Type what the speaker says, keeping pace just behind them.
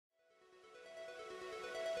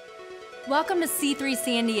Welcome to C3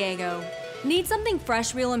 San Diego. Need something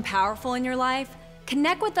fresh, real, and powerful in your life?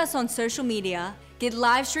 Connect with us on social media, get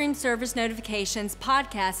live stream service notifications,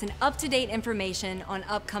 podcasts, and up-to-date information on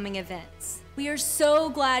upcoming events. We are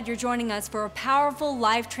so glad you're joining us for a powerful,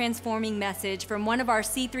 life-transforming message from one of our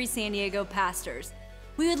C3 San Diego pastors.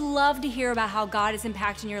 We would love to hear about how God is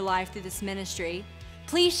impacting your life through this ministry.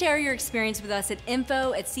 Please share your experience with us at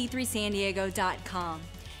info@c3sandiego.com.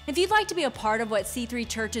 If you'd like to be a part of what C3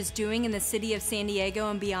 Church is doing in the city of San Diego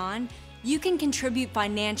and beyond, you can contribute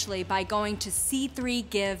financially by going to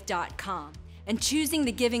c3give.com and choosing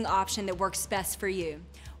the giving option that works best for you.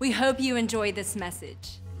 We hope you enjoy this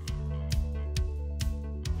message.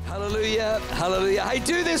 Hallelujah, hallelujah. Hey,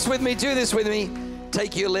 do this with me, do this with me.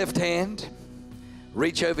 Take your left hand,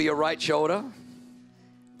 reach over your right shoulder,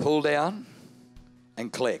 pull down,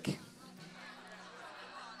 and click.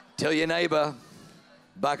 Tell your neighbor,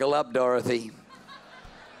 buckle up, Dorothy.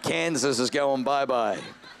 Kansas is going bye-bye.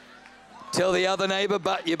 Tell the other neighbor,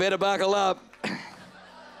 but you better buckle up.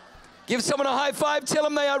 Give someone a high five. Tell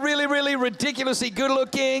them they are really, really ridiculously good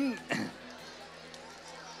looking.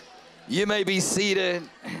 You may be seated.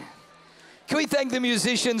 Can we thank the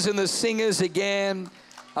musicians and the singers again?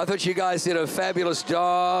 I thought you guys did a fabulous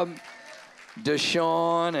job.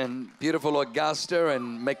 Deshaun and beautiful Augusta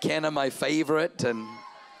and McKenna, my favorite, and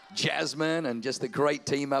Jasmine, and just the great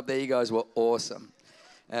team up there. You guys were awesome.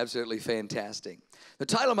 Absolutely fantastic. The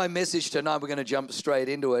title of my message tonight, we're going to jump straight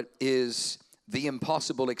into it, is The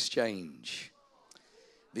Impossible Exchange.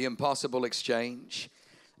 The Impossible Exchange.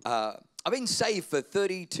 I've been saved for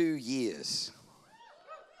 32 years.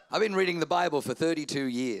 I've been reading the Bible for 32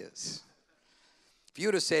 years. If you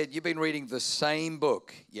would have said, you've been reading the same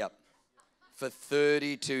book, yep, for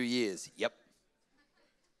 32 years, yep.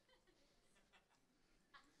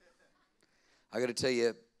 I got to tell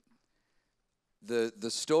you, the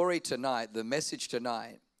story tonight, the message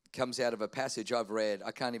tonight, comes out of a passage I've read.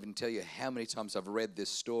 I can't even tell you how many times I've read this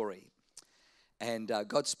story. And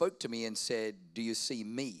God spoke to me and said, do you see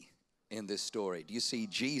me in this story? Do you see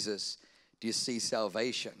Jesus? Do you see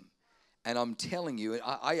salvation? And I'm telling you,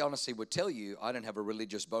 I honestly would tell you, I don't have a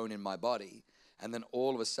religious bone in my body. And then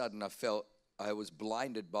all of a sudden I felt I was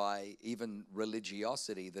blinded by even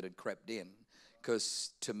religiosity that had crept in.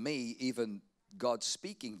 Because to me, even God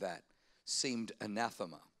speaking that seemed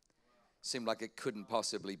anathema. Seemed like it couldn't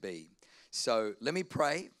possibly be. So let me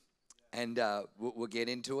pray, and we'll get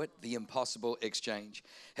into it. The impossible exchange.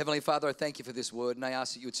 Heavenly Father, I thank you for this word, and I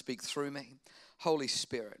ask that you would speak through me. Holy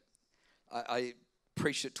Spirit, I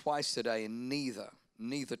preached it twice today, and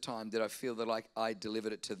neither time did I feel that like I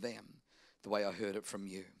delivered it to them the way I heard it from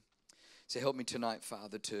you. So help me tonight,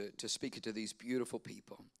 Father, to speak it to these beautiful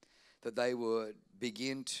people, that they would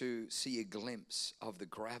begin to see a glimpse of the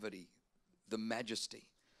gravity, the majesty,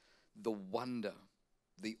 the wonder,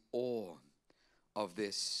 the awe of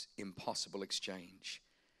this impossible exchange.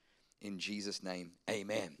 In Jesus' name,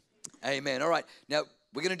 amen. Amen. All right, now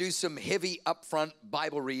we're going to do some heavy upfront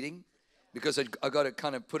Bible reading because I got to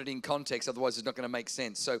kind of put it in context, otherwise it's not going to make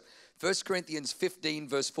sense. So 1 Corinthians 15,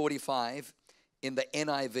 verse 45 in the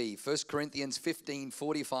NIV. 1 Corinthians 15,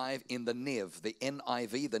 45 in the NIV, the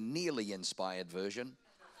NIV, the nearly inspired version.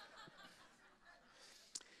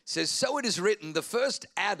 Says, so it is written, the first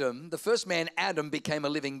man Adam became a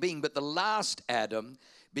living being, but the last Adam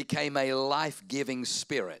became a life-giving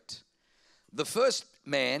spirit. The first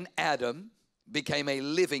man, Adam, became a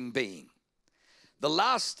living being. The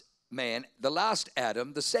last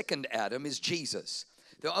Adam, the second Adam, is Jesus.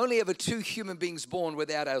 There are only ever two human beings born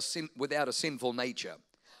without a sinful nature.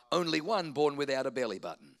 Only one born without a belly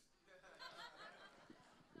button.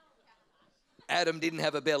 Adam didn't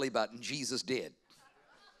have a belly button, Jesus did.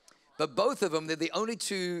 But both of them, they're the only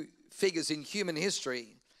two figures in human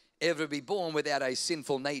history ever to be born without a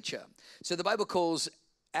sinful nature. So the Bible calls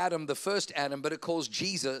Adam the first Adam, but it calls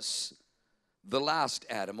Jesus the last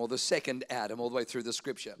Adam or the second Adam all the way through the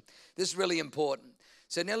scripture. This is really important.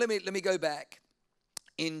 So now let me go back.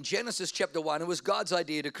 In Genesis chapter 1, it was God's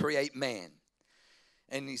idea to create man.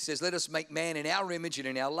 And he says, let us make man in our image and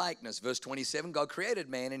in our likeness. Verse 27, God created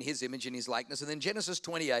man in his image and his likeness. And then Genesis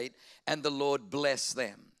 28, and the Lord blessed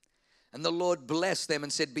them. And the Lord blessed them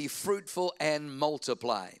and said, be fruitful and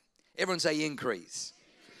multiply. Everyone say increase.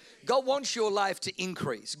 God wants your life to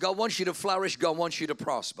increase. God wants you to flourish. God wants you to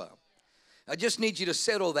prosper. I just need you to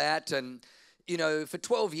settle that. And, you know, for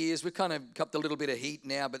 12 years, we've kind of cupped a little bit of heat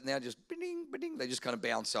now, but now just ding, ding, they just kind of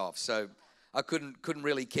bounce off. So I couldn't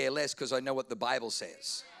really care less because I know what the Bible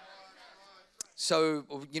says. So,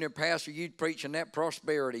 you know, Pastor, you preaching that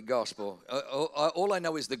prosperity gospel. All I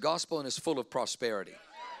know is the gospel, and it's full of prosperity.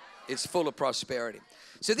 It's full of prosperity.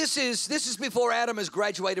 So this is before Adam has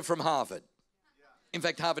graduated from Harvard. In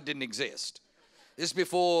fact, Harvard didn't exist. This is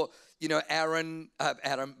before,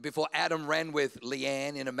 before Adam ran with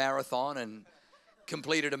Leanne in a marathon and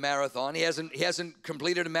completed a marathon. He hasn't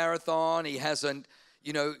completed a marathon. He hasn't,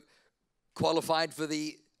 qualified for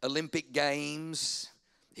the Olympic Games.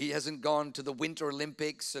 He hasn't gone to the Winter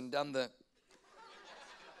Olympics and done the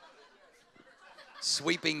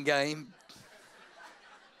sweeping game.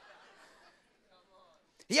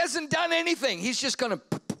 He hasn't done anything. He's just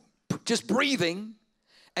just breathing.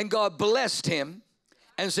 And God blessed him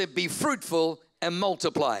and said, be fruitful and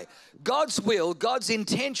multiply. God's will, God's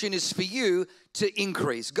intention is for you to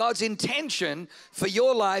increase. God's intention for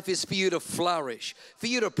your life is for you to flourish, for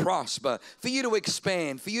you to prosper, for you to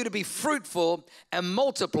expand, for you to be fruitful and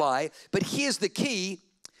multiply. But here's the key.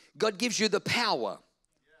 God gives you the power.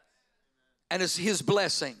 And it's His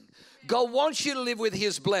blessing. God wants you to live with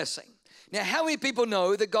His blessing. Now, how many people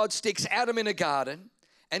know that God sticks Adam in a garden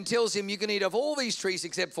and tells him you can eat of all these trees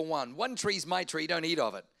except for one? One tree's my tree, don't eat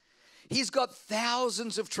of it. He's got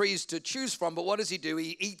thousands of trees to choose from, but what does he do?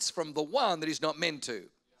 He eats from the one that he's not meant to.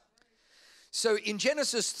 So in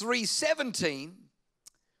Genesis 3:17,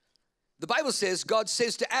 the Bible says, God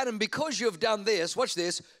says to Adam, because you have done this, watch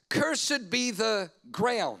this, cursed be the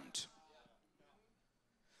ground.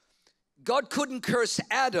 God couldn't curse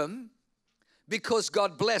Adam because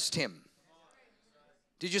God blessed him.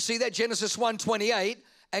 Did you see that? Genesis 1:28,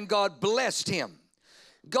 and God blessed him.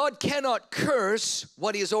 God cannot curse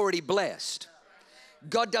what He has already blessed.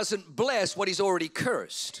 God doesn't bless what He's already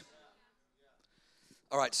cursed.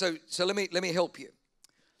 All right, so let me help you.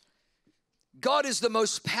 God is the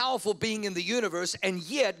most powerful being in the universe, and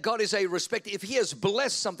yet God is a respecter. If He has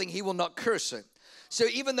blessed something, He will not curse it. So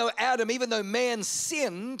even though man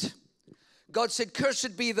sinned, God said,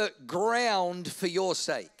 cursed be the ground for your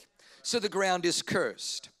sake. So the ground is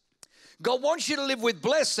cursed. God wants you to live with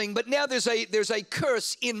blessing, but now there's a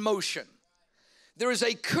curse in motion. There is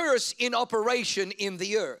a curse in operation in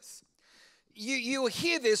the earth. You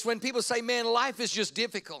hear this when people say, man, life is just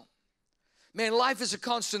difficult. Man, life is a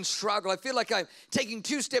constant struggle. I feel like I'm taking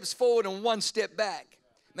 2 steps forward and 1 step back.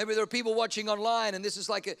 Maybe there are people watching online and this is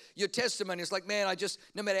like your testimony. It's like, man,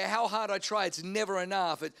 no matter how hard I try, it's never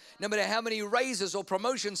enough. No matter how many raises or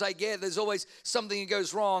promotions I get, there's always something that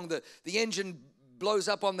goes wrong. The engine blows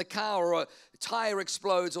up on the car, or a tire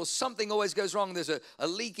explodes, or something always goes wrong. There's a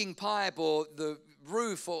leaking pipe, or the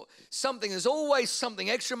roof, or something. There's always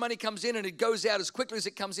something. Extra money comes in and it goes out as quickly as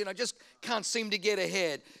it comes in. I just can't seem to get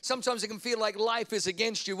ahead. Sometimes it can feel like life is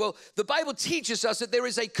against you. Well, the Bible teaches us that there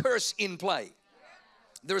is a curse in play.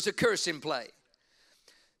 There is a curse in play.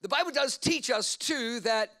 The Bible does teach us too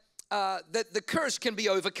that the curse can be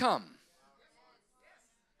overcome.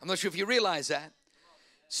 I'm not sure if you realize that.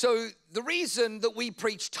 So the reason that we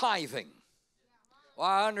preach tithing, well,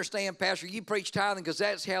 I understand, Pastor, you preach tithing because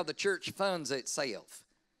that's how the church funds itself.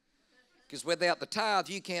 Because without the tithe,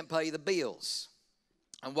 you can't pay the bills.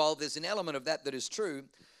 And while there's an element of that is true,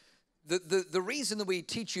 the reason that we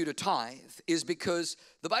teach you to tithe is because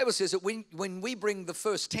the Bible says that when we bring the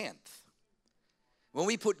first tenth, when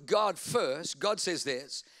we put God first, God says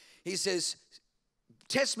this, He says,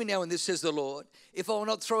 test me now in this, says the Lord, if I will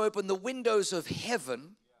not throw open the windows of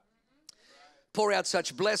heaven, pour out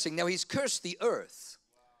such blessing. Now He's cursed the earth.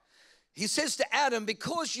 He says to Adam,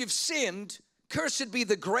 because you've sinned, cursed be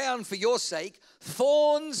the ground for your sake.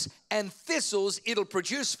 Thorns and thistles it'll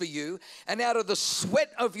produce for you. And out of the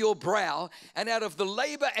sweat of your brow and out of the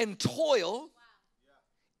labor and toil,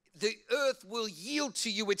 the earth will yield to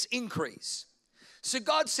you its increase. So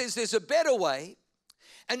God says there's a better way.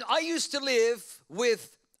 And I used to live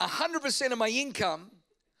with 100% of my income,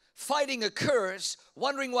 fighting a curse,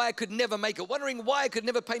 wondering why I could never make it, wondering why I could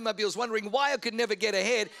never pay my bills, wondering why I could never get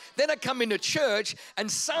ahead. Then I come into church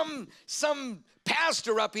and some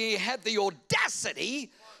pastor up here had the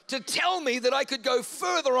audacity to tell me that I could go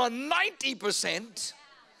further on 90%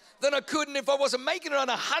 than I couldn't if I wasn't making it on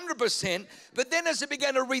 100%. But then as I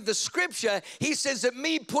began to read the scripture, he says that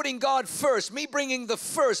me putting God first, me bringing the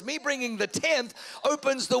first, me bringing the 10th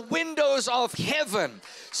opens the windows of heaven.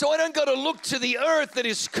 So I don't got to look to the earth that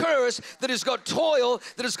is cursed, that has got toil,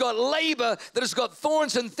 that has got labor, that has got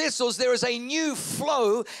thorns and thistles. There is a new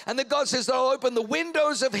flow, and that God says that I'll open the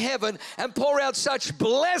windows of heaven and pour out such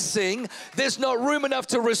blessing, there's not room enough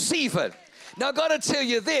to receive it. Now I've got to tell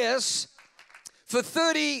you this, for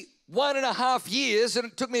 31.5 years,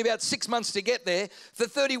 and it took me about 6 months to get there. For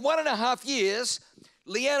 31.5 years,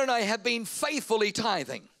 Leanne and I have been faithfully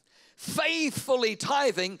tithing. faithfully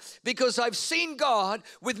tithing because I've seen God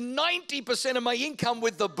with 90% of my income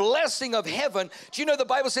with the blessing of heaven. Do you know the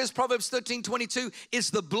Bible says, Proverbs 13:22, is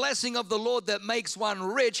the blessing of the Lord that makes one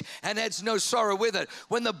rich and adds no sorrow with it.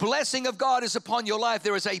 When the blessing of God is upon your life,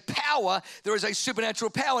 there is a power, there is a supernatural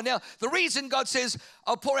power. Now, the reason God says,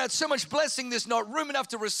 I'll pour out so much blessing there's not room enough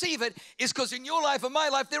to receive it is because in your life and my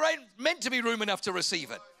life, there ain't meant to be room enough to receive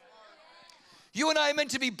it. You and I are meant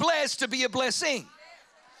to be blessed to be a blessing.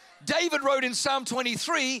 David wrote in Psalm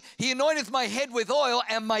 23, he anointeth my head with oil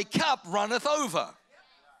and my cup runneth over.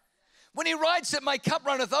 When he writes that my cup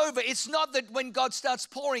runneth over, it's not that when God starts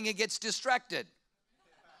pouring, it gets distracted.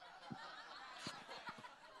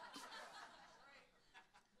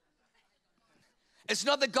 It's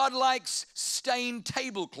not that God likes stained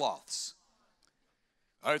tablecloths.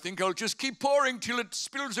 I think I'll just keep pouring till it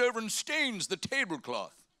spills over and stains the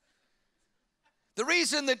tablecloth. The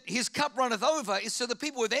reason that his cup runneth over is so the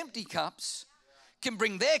people with empty cups can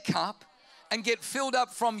bring their cup and get filled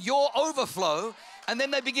up from your overflow. And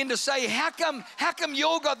then they begin to say, how come you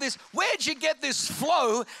all got this? Where'd you get this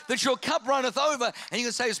flow that your cup runneth over? And you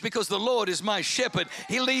can say, it's because the Lord is my shepherd.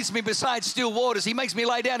 He leads me beside still waters. He makes me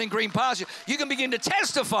lie down in green pasture. You can begin to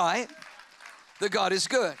testify that God is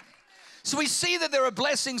good. So we see that there are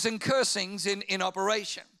blessings and cursings in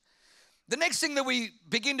operation. The next thing that we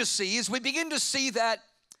begin to see is that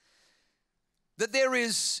there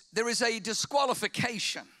is a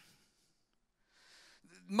disqualification.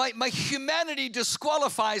 My humanity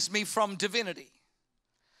disqualifies me from divinity.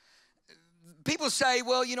 People say,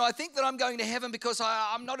 well, I think that I'm going to heaven because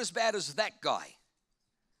I'm not as bad as that guy.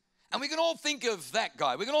 And we can all think of that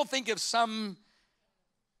guy. We can all think of some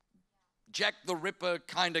Jack the Ripper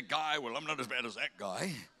kind of guy. Well, I'm not as bad as that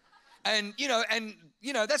guy. And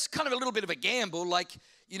that's kind of a little bit of a gamble. Like,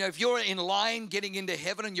 if you're in line getting into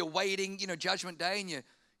heaven and you're waiting, Judgment Day, and you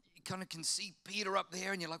kind of can see Peter up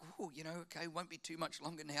there and you're like, oh, okay, won't be too much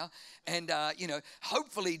longer now. And,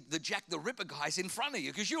 hopefully the Jack the Ripper guy's in front of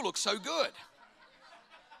you because you look so good.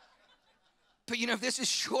 But, if there's this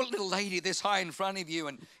short little lady this high in front of you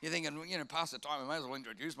and you're thinking, past the time, I might as well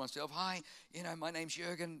introduce myself. Hi, my name's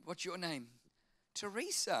Jurgen. What's your name?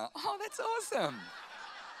 Teresa. Oh, that's awesome.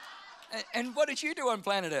 And what did you do on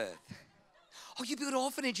planet Earth? Oh, you build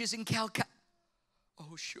orphanages in Calcutta.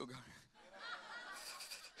 Oh, sugar.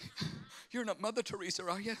 You're not Mother Teresa,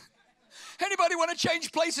 are you? Anybody want to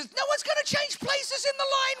change places? No one's going to change places in the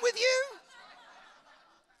line with you.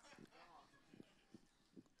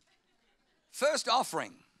 First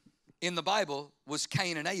offering in the Bible was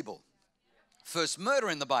Cain and Abel. First murder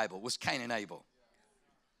in the Bible was Cain and Abel.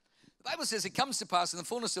 The Bible says it comes to pass in the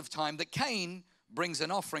fullness of time that Cain brings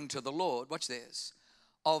an offering to the Lord, watch this,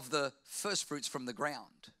 of the first fruits from the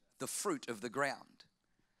ground, the fruit of the ground.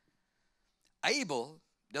 Abel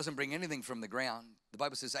doesn't bring anything from the ground. The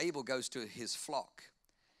Bible says Abel goes to his flock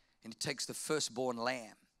and he takes the firstborn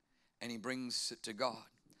lamb and he brings it to God.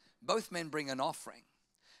 Both men bring an offering.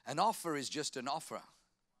 An offer is just an offer. It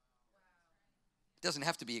doesn't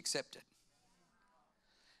have to be accepted.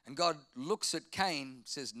 And God looks at Cain,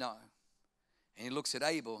 says no. And he looks at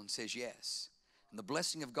Abel and says yes. And the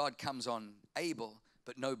blessing of God comes on Abel,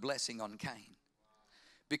 but no blessing on Cain.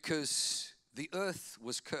 Because the earth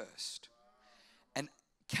was cursed. And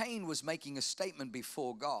Cain was making a statement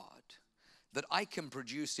before God that I can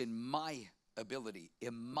produce in my ability,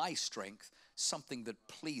 in my strength, something that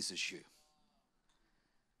pleases you.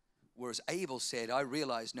 Whereas Abel said, I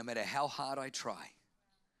realize no matter how hard I try,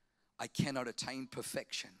 I cannot attain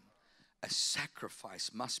perfection. A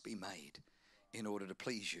sacrifice must be made in order to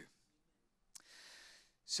please you.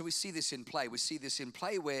 So we see this in play. We see this in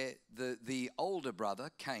play where the older brother,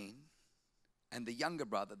 Cain, and the younger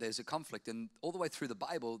brother, there's a conflict. And all the way through the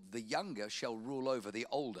Bible, the younger shall rule over the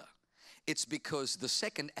older. It's because the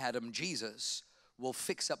second Adam, Jesus, will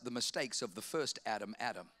fix up the mistakes of the first Adam,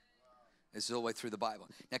 Adam. This is all the way through the Bible.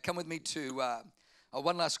 Now come with me to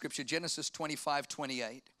one last scripture, Genesis 25:28.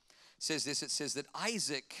 It says this, it says that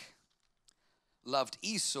Isaac loved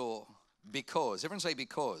Esau because, everyone say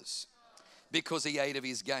because he ate of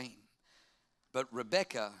his gain. But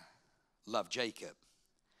Rebekah loved Jacob.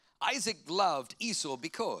 Isaac loved Esau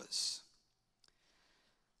because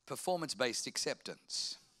performance-based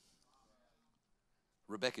acceptance.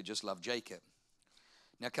 Rebekah just loved Jacob.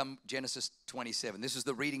 Now come Genesis 27. This is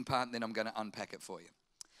the reading part, and then I'm going to unpack it for you.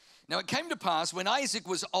 Now it came to pass when Isaac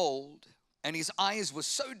was old and his eyes were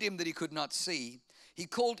so dim that he could not see, he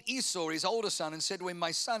called Esau, his older son, and said to him,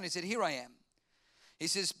 my son, he said, here I am. He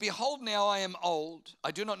says, behold, now I am old.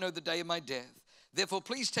 I do not know the day of my death. Therefore,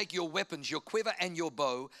 please take your weapons, your quiver and your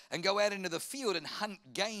bow, and go out into the field and hunt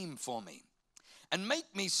game for me. and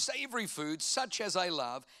make me savory food such as I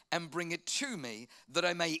love, and bring it to me, that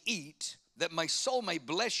I may eat, that my soul may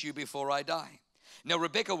bless you before I die. Now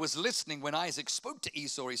Rebekah was listening when Isaac spoke to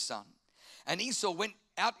Esau his son. And Esau went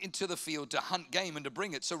out into the field to hunt game and to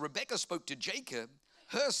bring it. So Rebekah spoke to Jacob,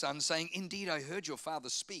 her son, saying, indeed, I heard your father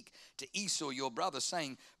speak to Esau, your brother,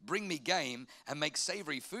 saying, bring me game and make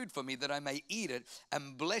savory food for me, that I may eat it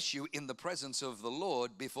and bless you in the presence of the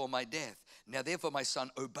Lord before my death. Now therefore, my son,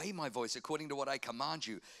 obey my voice according to what I command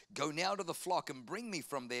you. Go now to the flock and bring me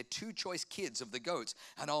from there 2 choice kids of the goats,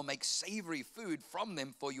 and I'll make savory food from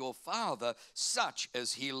them for your father, such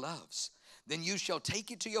as he loves. Then you shall take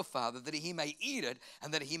it to your father, that he may eat it,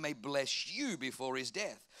 and that he may bless you before his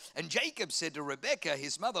death. And Jacob said to Rebekah,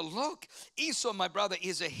 his mother, look, Esau, my brother,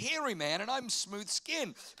 is a hairy man, and I'm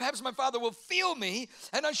smooth-skinned. Perhaps my father will feel me,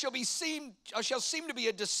 and I shall seem to be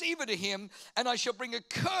a deceiver to him, and I shall bring a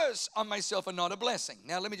curse on myself and not a blessing.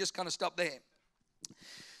 Now, let me just kind of stop there.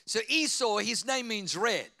 So Esau, his name means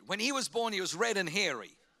red. When he was born, he was red and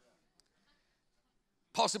hairy.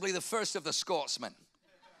 Possibly the first of the Scotsmen.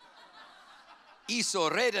 Esau,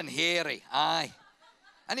 red and hairy, aye.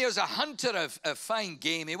 And he was a hunter of fine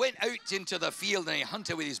game. He went out into the field and he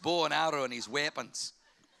hunted with his bow and arrow and his weapons.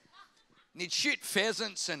 And he'd shoot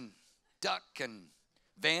pheasants and duck and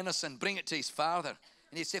venison, bring it to his father.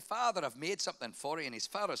 And he'd say, Father, I've made something for you. And his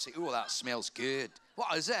father would say, oh, that smells good.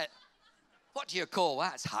 What is it? What do you call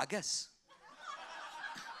that? It's haggis.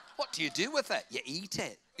 What do you do with it? You eat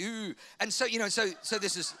it. Ooh. And so, so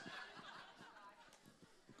this is...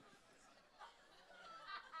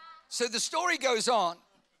 So the story goes on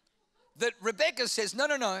that Rebekah says, no,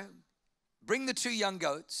 bring the 2 young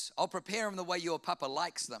goats. I'll prepare them the way your papa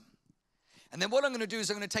likes them. And then what I'm going to do is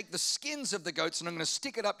I'm going to take the skins of the goats and I'm going to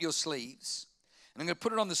stick it up your sleeves. And I'm going to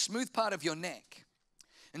put it on the smooth part of your neck.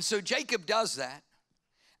 And so Jacob does that.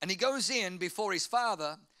 And he goes in before his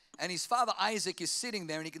father. And his father Isaac is sitting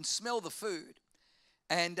there and he can smell the food.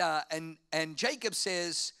 And Jacob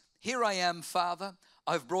says, here I am, Father.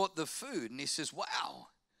 I've brought the food. And he says, wow.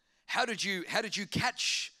 How did you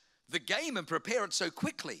catch the game and prepare it so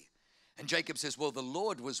quickly? And Jacob says, well, the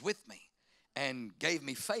Lord was with me and gave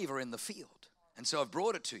me favor in the field. And so I've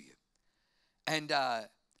brought it to you. And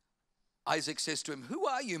Isaac says to him, who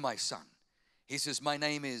are you, my son? He says, my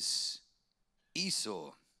name is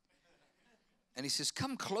Esau. And he says,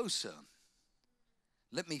 come closer.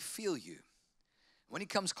 Let me feel you. When he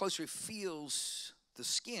comes closer, he feels the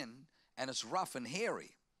skin and it's rough and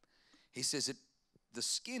hairy. He says, the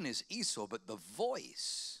skin is Esau, but the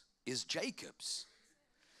voice is Jacob's.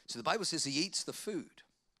 So the Bible says he eats the food.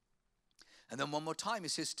 And then one more time he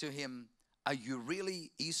says to him, are you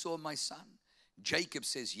really Esau, my son? Jacob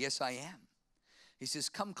says, yes, I am. He says,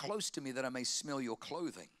 come close to me that I may smell your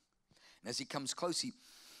clothing. And as he comes close, he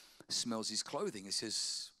smells his clothing. He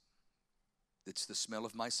says, it's the smell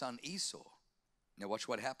of my son Esau. Now watch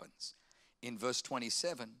what happens. In verse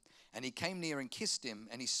 27, and he came near and kissed him,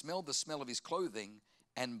 and he smelled the smell of his clothing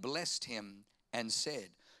and blessed him and said,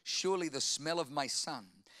 surely the smell of my son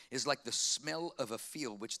is like the smell of a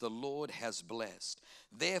field which the Lord has blessed.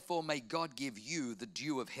 Therefore may God give you the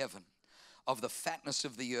dew of heaven, of the fatness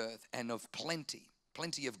of the earth, and of plenty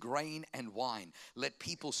of grain and wine. Let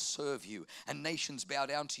people serve you and nations bow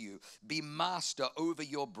down to you. Be master over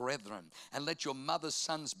your brethren, and let your mother's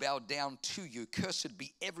sons bow down to you. Cursed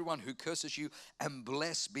be everyone who curses you, and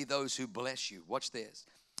blessed be those who bless you. Watch this.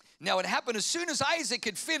 Now it happened as soon as Isaac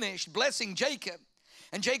had finished blessing Jacob,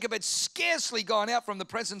 and Jacob had scarcely gone out from the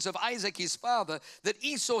presence of Isaac his father, that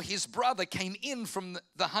Esau his brother came in from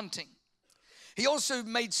the hunting. He also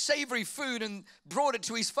made savory food and brought it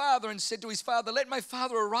to his father and said to his father, let my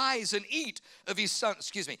father arise and eat of his son.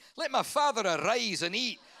 Let my father arise and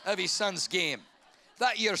eat of his son's game,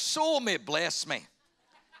 that your soul may bless me.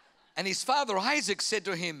 And his father Isaac said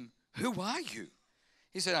to him, who are you?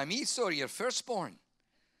 He said, I'm Esau, your firstborn.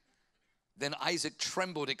 Then Isaac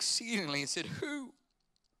trembled exceedingly and said, who?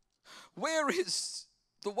 Where is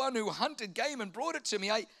the one who hunted game and brought it to me?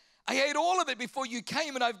 I ate all of it before you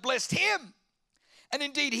came, and I've blessed him. And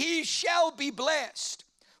indeed, he shall be blessed.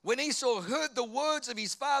 When Esau heard the words of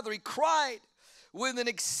his father, he cried with an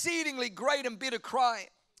exceedingly great and bitter cry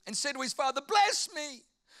and said to his father, bless me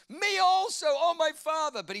also, oh my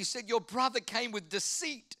father. But he said, your brother came with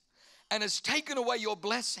deceit and has taken away your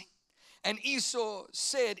blessing. And Esau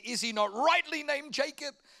said, is he not rightly named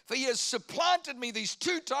Jacob? For he has supplanted me these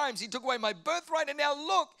 2 times. He took away my birthright, and now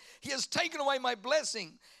look, he has taken away my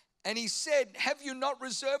blessing. And he said, have you not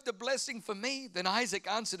reserved a blessing for me? Then Isaac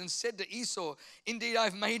answered and said to Esau, indeed,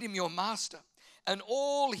 I've made him your master and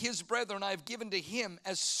all his brethren I have given to him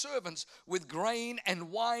as servants. With grain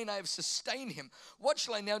and wine I have sustained him. What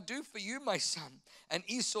shall I now do for you, my son? And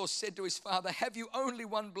Esau said to his father, have you only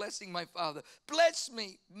one blessing, my father? Bless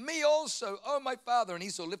me also, oh my father. And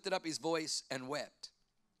Esau lifted up his voice and wept.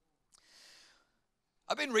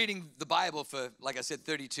 I've been reading the Bible for, like I said,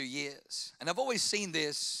 32 years. And I've always seen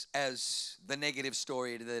this as the negative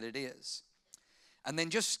story that it is. And then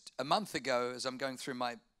just a month ago, as I'm going through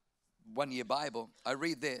my one-year Bible, I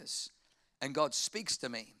read this, and God speaks to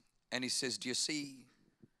me, and he says, do you see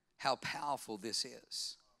how powerful this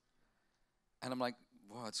is? And I'm like,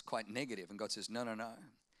 well, it's quite negative. And God says, no.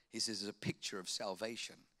 He says, it's a picture of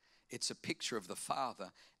salvation. It's a picture of the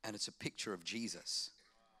Father, and it's a picture of Jesus.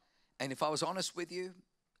 And if I was honest with you,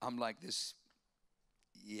 I'm like this,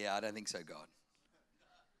 yeah, I don't think so, God.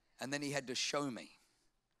 And then he had to show me.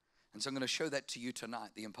 And so I'm going to show that to you tonight,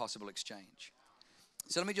 the impossible exchange.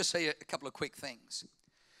 So let me just say a couple of quick things.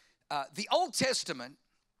 The Old Testament,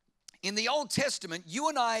 in the Old Testament, you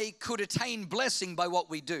and I could attain blessing by what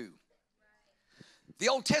we do. The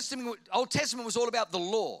Old Testament was all about the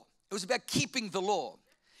law. It was about keeping the law.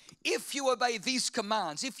 If you obey these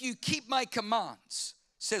commands, if you keep my commands,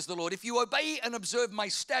 says the Lord, if you obey and observe my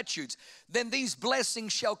statutes, then these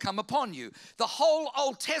blessings shall come upon you. The whole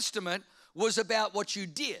Old Testament was about what you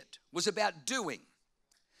did, was about doing.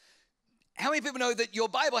 How many people know that your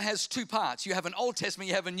Bible has two parts? You have an Old Testament,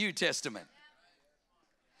 you have a New Testament.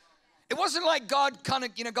 It wasn't like God kind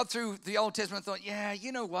of, got through the Old Testament and thought, yeah,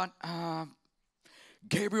 you know what,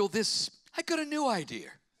 Gabriel, I got a new idea.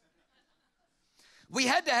 We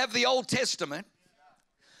had to have the Old Testament.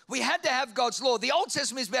 We had to have God's law. The Old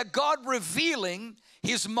Testament is about God revealing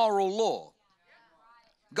his moral law.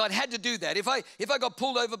 God had to do that. If I got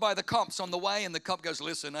pulled over by the cops on the way and the cop goes,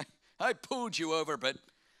 listen, I pulled you over, but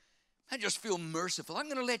I just feel merciful. I'm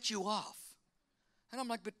going to let you off. And I'm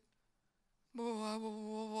like, but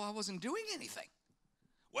I wasn't doing anything.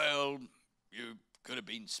 Well, you could have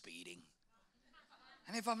been speeding.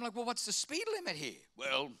 And if I'm like, well, what's the speed limit here?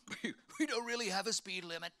 Well, we don't really have a speed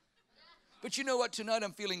limit. But you know what? Tonight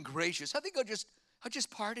I'm feeling gracious. I think I'll just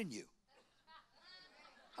pardon you.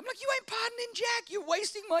 I'm like, you ain't pardoning Jack. You're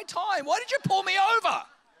wasting my time. Why did you pull me over?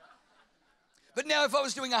 But now if I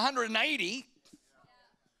was doing 180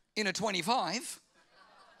 in a 25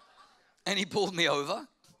 and he pulled me over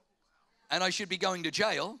and I should be going to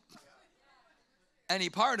jail and he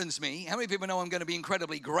pardons me, how many people know I'm going to be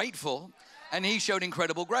incredibly grateful? And he showed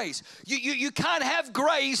incredible grace. You can't have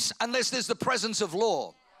grace unless there's the presence of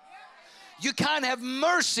law. You can't have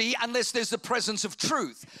mercy unless there's the presence of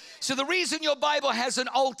truth. So the reason your Bible has an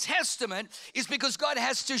Old Testament is because God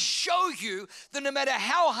has to show you that no matter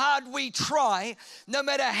how hard we try, no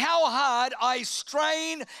matter how hard I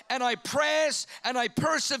strain and I press and I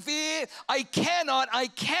persevere, I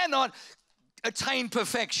cannot attain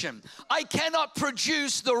perfection. I cannot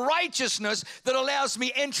produce the righteousness that allows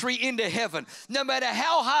me entry into heaven. No matter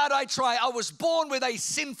how hard I try, I was born with a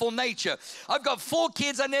sinful nature. I've got 4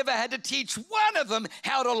 kids. I never had to teach one of them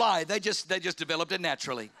how to lie. They just developed it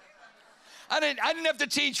naturally. I didn't have to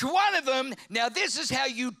teach one of them. Now this is how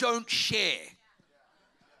you don't share.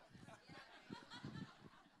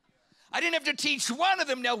 I didn't have to teach one of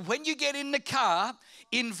them. Now when you get in the car,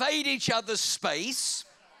 invade each other's space.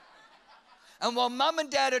 And while mum and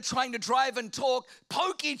dad are trying to drive and talk,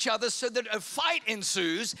 poke each other so that a fight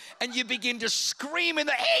ensues and you begin to scream in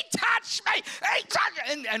the, he touched me, he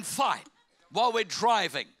touched me, and fight while we're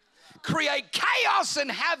driving. Create chaos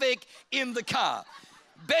and havoc in the car.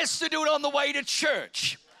 Best to do it on the way to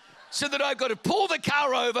church so that I've got to pull the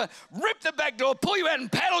car over, rip the back door, pull you out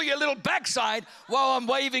and paddle your little backside while I'm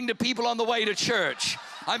waving to people on the way to church.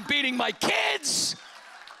 I'm beating my kids.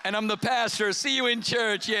 And I'm the pastor. See you in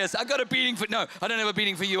church. Yes, I got a beating for, no, I don't have a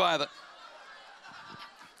beating for you either.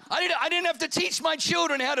 I didn't have to teach my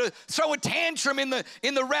children how to throw a tantrum in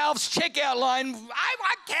the Ralph's checkout line. I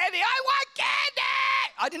want candy, I want candy.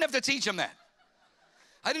 I didn't have to teach them that.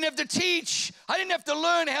 I didn't have to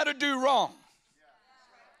learn how to do wrong.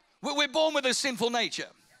 We're born with a sinful nature.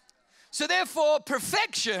 So therefore,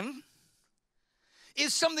 perfection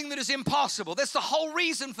is something that is impossible. That's the whole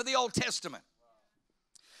reason for the Old Testament.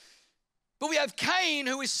 But we have Cain,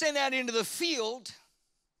 who is sent out into the field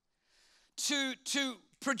to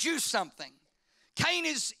produce something. Cain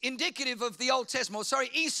is indicative of the Old Testament.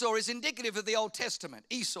 Esau is indicative of the Old Testament.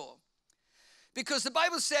 Esau. Because the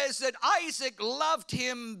Bible says that Isaac loved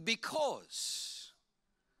him because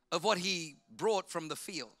of what he brought from the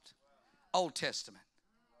field. Old Testament.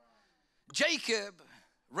 Jacob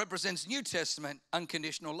represents New Testament,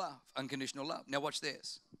 unconditional love. Unconditional love. Now watch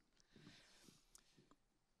this.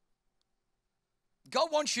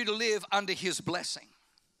 God wants you to live under His blessing.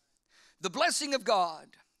 The blessing of God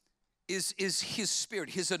is His Spirit,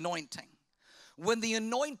 His anointing. When the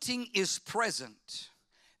anointing is present,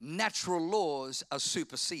 natural laws are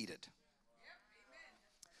superseded.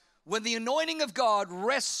 When the anointing of God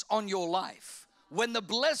rests on your life, when the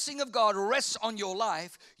blessing of God rests on your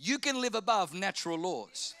life, you can live above natural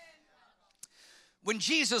laws. When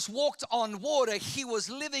Jesus walked on water, He was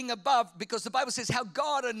living above, because the Bible says how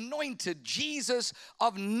God anointed Jesus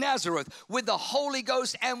of Nazareth with the Holy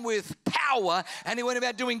Ghost and with power, and He went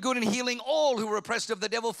about doing good and healing all who were oppressed of the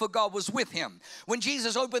devil, for God was with Him. When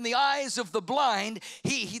Jesus opened the eyes of the blind,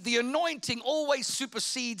 the anointing always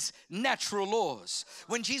supersedes natural laws.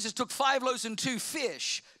 When Jesus took 5 loaves and 2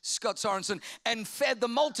 fish, Scott Sorensen, and fed the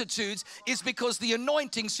multitudes, is because the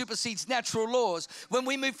anointing supersedes natural laws. When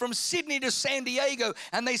we moved from Sydney to San Diego,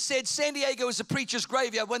 and they said San Diego is a preacher's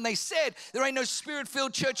graveyard, when they said there ain't no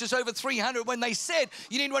Spirit-filled churches over 300, when they said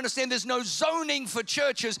you need to understand there's no zoning for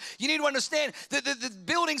churches, you need to understand that the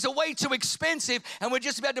buildings are way too expensive, and we're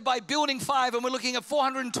just about to buy building 5, and we're looking at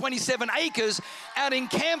 427 acres out in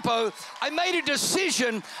Campo. I made a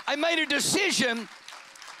decision.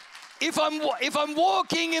 If I'm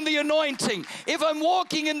walking in the anointing, if I'm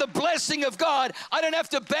walking in the blessing of God, I don't have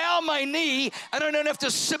to bow my knee and I don't have to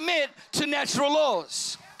submit to natural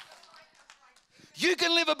laws. You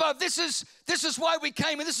can live above. This is why we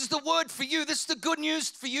came, and this is the word for you. This is the good news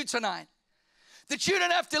for you tonight. That you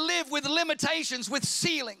don't have to live with limitations, with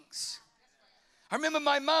ceilings. I remember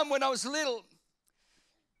my mom when I was little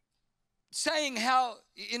saying how,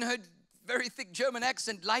 in her very thick German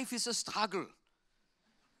accent, life is a struggle.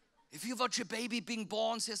 If you watch a baby being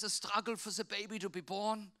born, there's a struggle for the baby to be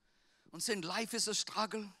born. And saying life is a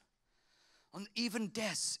struggle. And even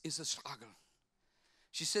death is a struggle.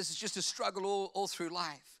 She says it's just a struggle all through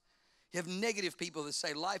life. You have negative people that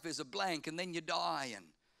say life is a blank and then you die. And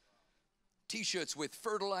T-shirts with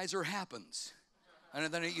fertilizer happens. And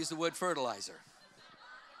then I use the word fertilizer.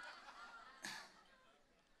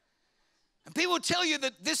 And people tell you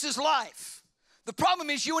that this is life. The problem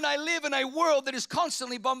is you and I live in a world that is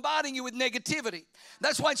constantly bombarding you with negativity.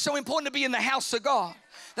 That's why it's so important to be in the house of God.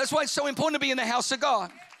 That's why it's so important to be in the house of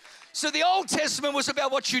God. So the Old Testament was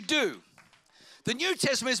about what you do. The New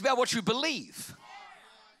Testament is about what you believe.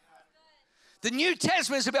 The New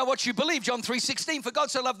Testament is about what you believe. John 3:16, for God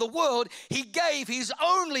so loved the world, He gave His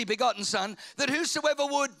only begotten Son, that whosoever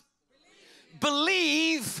would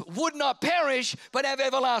believe would not perish, but have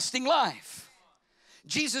everlasting life.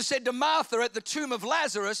 Jesus said to Martha at the tomb of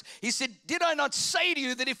Lazarus, He said, did I not say to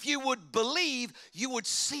you that if you would believe, you would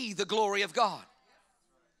see the glory of God?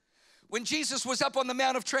 When Jesus was up on the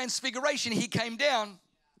Mount of Transfiguration, He came down.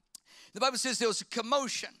 The Bible says there was a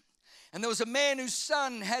commotion. And there was a man whose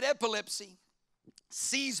son had epilepsy,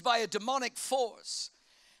 seized by a demonic force.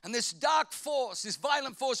 And this dark force, this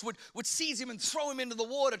violent force would seize him and throw him into the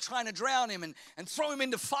water, trying to drown him, and throw him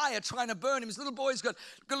into fire, trying to burn him. His little boy's got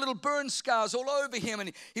little burn scars all over him.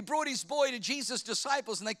 And he brought his boy to Jesus'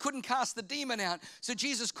 disciples, and they couldn't cast the demon out. So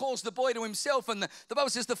Jesus calls the boy to Himself. And the Bible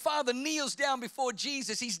says the father kneels down before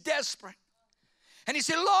Jesus. He's desperate. And he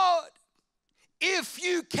said, Lord, if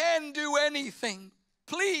you can do anything,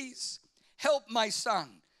 please help my son.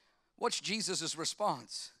 Watch Jesus'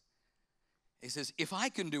 response. He says, if I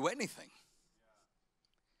can do anything,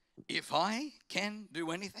 if I can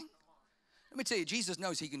do anything. Let me tell you, Jesus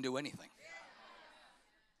knows He can do anything.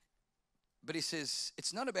 But He says,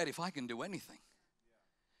 it's not about if I can do anything.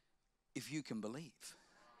 If you can believe.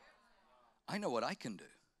 I know what I can do.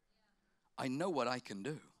 I know what I can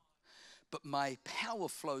do. But my power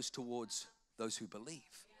flows towards those who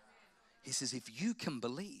believe. He says, if you can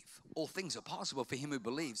believe, all things are possible for him who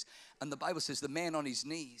believes. And the Bible says the man on his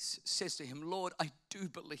knees says to Him, Lord, I do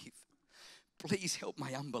believe. Please help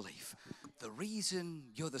my unbelief. The reason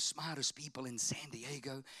you're the smartest people in San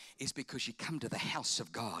Diego is because you come to the house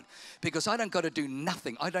of God. Because I don't got to do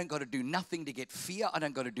nothing. I don't got to do nothing to get fear. I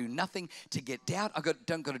don't got to do nothing to get doubt.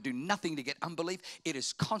 Don't got to do nothing to get unbelief. It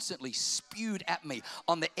is constantly spewed at me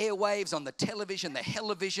on the airwaves, on the television, the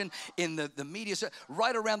television, in the media,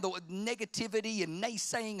 right around the negativity and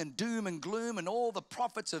naysaying and doom and gloom and all the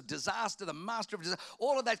prophets of disaster, the master of disaster.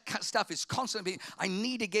 All of that stuff is constantly. I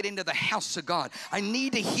need to get into the house of God. I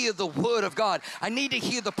need to hear the word of God. I need to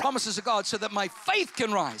hear the promises of God so that my faith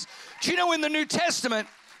can rise. Do you know in the New Testament,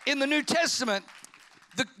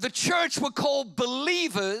 the church were called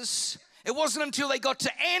believers. It wasn't until they got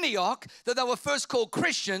to Antioch that they were first called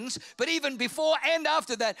Christians, but even before and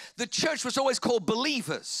after that, the church was always called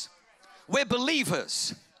believers. We're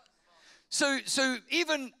believers. So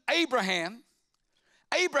even Abraham,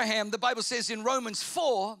 the Bible says in Romans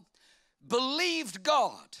 4, believed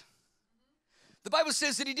God. The Bible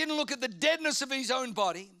says that he didn't look at the deadness of his own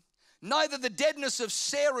body, neither the deadness of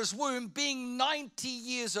Sarah's womb, being 90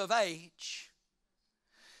 years of age,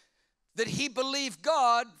 that he believed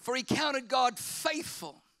God, for he counted God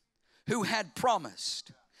faithful who had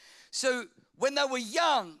promised. So when they were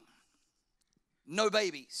young, no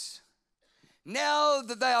babies. Now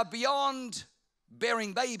that they are beyond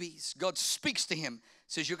bearing babies, God speaks to him,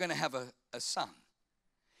 says, you're going to have a son.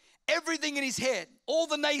 Everything in his head, all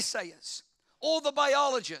the naysayers, all the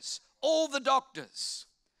biologists, all the doctors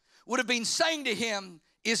would have been saying to him,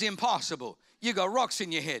 is impossible. You got rocks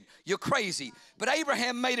in your head. You're crazy. But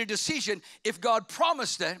Abraham made a decision. If God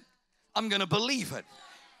promised it, I'm going to believe it.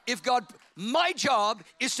 If God, my job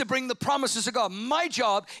is to bring the promises of God. My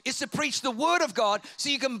job is to preach the word of God so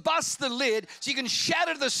you can bust the lid, so you can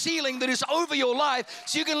shatter the ceiling that is over your life,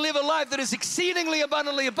 so you can live a life that is exceedingly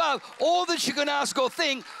abundantly above all that you can ask or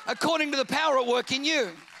think according to the power at work in you.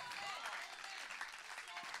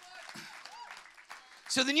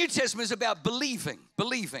 So the New Testament is about believing.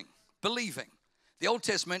 The Old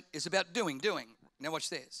Testament is about doing. Now watch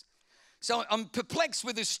this. So I'm perplexed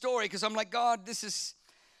with this story because I'm like, God,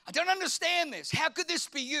 I don't understand this. How could this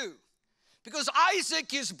be you? Because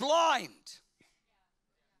Isaac is blind.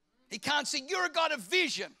 He can't see. You're a God of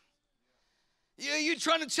vision. You're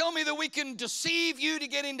trying to tell me that we can deceive you to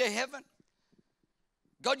get into heaven?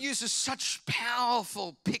 God uses such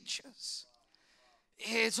powerful pictures.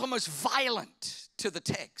 It's almost violent to the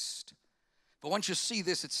text. But once you see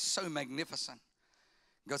this, it's so magnificent.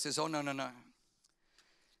 God says, oh, no.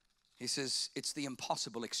 He says, it's the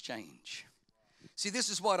impossible exchange. See, this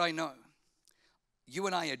is what I know. You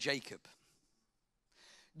and I are Jacob.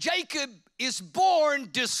 Jacob is born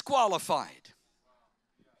disqualified.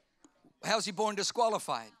 How's he born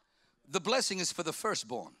disqualified? The blessing is for the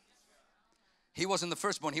firstborn. He wasn't the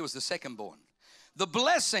firstborn, he was the secondborn. The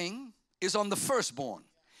blessing is on the firstborn.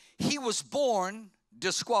 He was born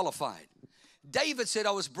disqualified. David said,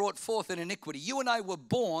 I was brought forth in iniquity. You and I were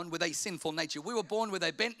born with a sinful nature. We were born with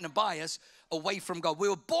a bent and a bias away from God. We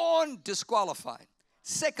were born disqualified.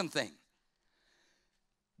 Second thing,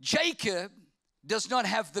 Jacob does not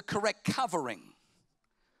have the correct covering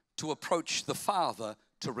to approach the Father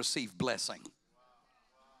to receive blessing.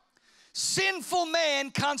 Sinful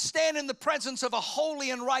man can't stand in the presence of a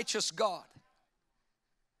holy and righteous God.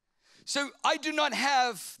 So I do not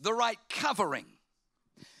have the right covering.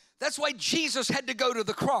 That's why Jesus had to go to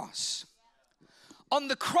the cross. On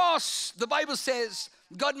the cross, the Bible says,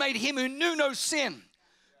 God made him who knew no sin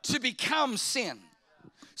to become sin,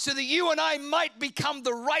 so that you and I might become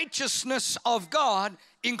the righteousness of God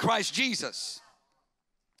in Christ Jesus.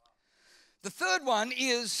 The third one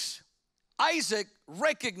is Isaac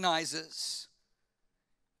recognizes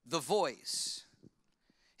the voice.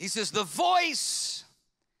 He says, the voice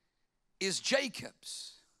is Jacob's.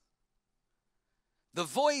 The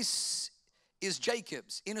voice is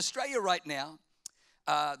Jacob's. In Australia right now,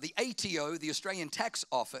 the ATO, the Australian Tax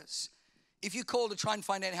Office, if you call to try and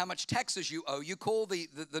find out how much taxes you owe, you call the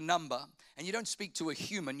number, and you don't speak to a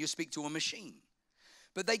human, you speak to a machine.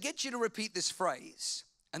 But they get you to repeat this phrase,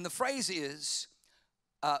 and the phrase is,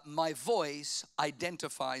 my voice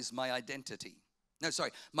identifies my identity. No,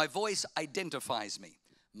 sorry, my voice identifies me.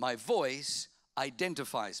 My voice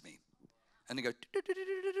identifies me. And they go,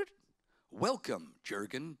 welcome,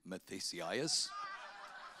 Jurgen, Matthesius.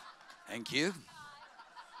 Thank you.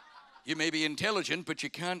 You may be intelligent, but you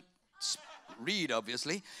can't read,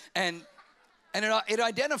 obviously. And it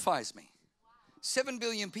identifies me. 7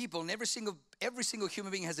 billion people, and every single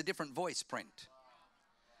human being has a different voice print.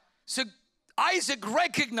 So Isaac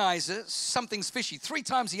recognizes something's fishy. 3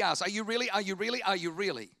 times he asks, are you really? Are you really? Are you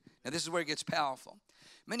really? Now this is where it gets powerful.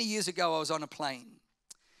 Many years ago, I was on a plane.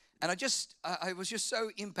 And I was just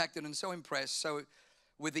so impacted and so impressed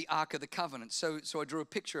with the Ark of the Covenant. So I drew a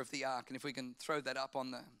picture of the Ark, and if we can throw that up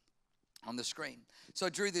on the screen. So I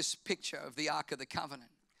drew this picture of the Ark of the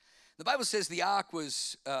Covenant. The Bible says the Ark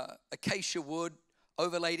was acacia wood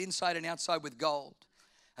overlaid inside and outside with gold.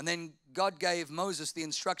 And then God gave Moses the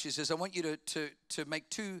instructions. He says, I want you to make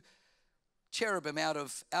 2 cherubim out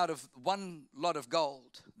of one lot of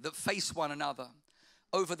gold that face one another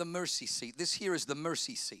over the mercy seat. This here is the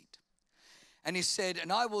mercy seat. And he said,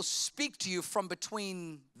 and I will speak to you from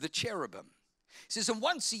between the cherubim. He says, and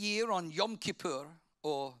once a year on Yom Kippur,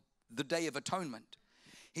 or the Day of Atonement,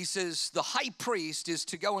 he says, the high priest is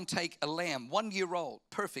to go and take a lamb, 1 year old,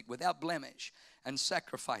 perfect, without blemish, and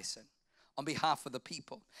sacrifice it on behalf of the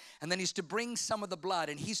people. And then he's to bring some of the blood,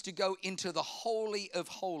 and he's to go into the Holy of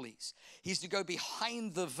Holies. He's to go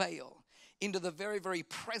behind the veil into the very, very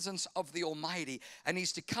presence of the Almighty. And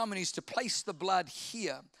he's to come and he's to place the blood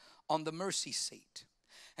here on the mercy seat.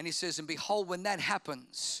 And he says, and behold, when that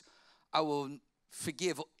happens, I will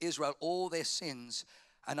forgive Israel all their sins,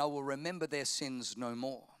 and I will remember their sins no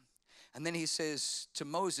more. And then he says to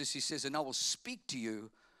Moses, he says, and I will speak to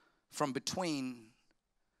you from between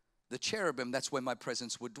the cherubim. That's where my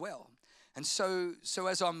presence would dwell. And so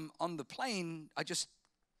as I'm on the plane, I just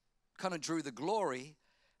kind of drew the glory,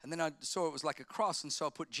 and then I saw it was like a cross, and so I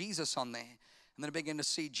put Jesus on there. And then I began to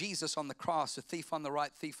see Jesus on the cross, a thief on the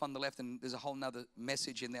right, thief on the left, and there's a whole nother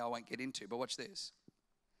message in there I won't get into, but watch this.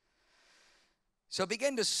 So I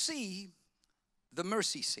began to see the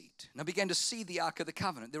mercy seat, and I began to see the Ark of the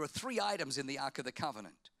Covenant. There are 3 items in the Ark of the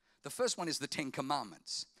Covenant. The first one is the 10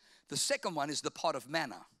 Commandments. The second one is the pot of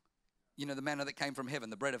manna, you know, the manna that came from heaven,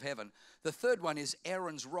 the bread of heaven. The third one is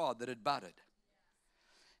Aaron's rod that had budded.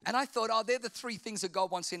 And I thought, oh, they're the 3 things that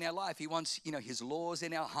God wants in our life. He wants, you know, his laws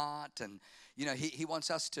in our heart, and, you know, he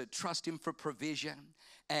wants us to trust him for provision,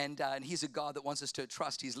 and he's a God that wants us to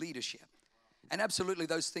trust his leadership. And absolutely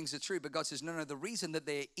those things are true, but God says, no, the reason that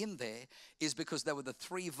they're in there is because there were the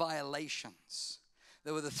 3 violations.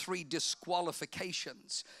 There were the 3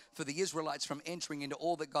 disqualifications for the Israelites from entering into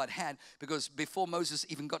all that God had, because before Moses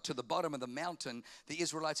even got to the bottom of the mountain, the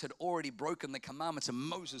Israelites had already broken the commandments, and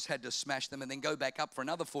Moses had to smash them and then go back up for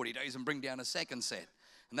another 40 days and bring down a second set.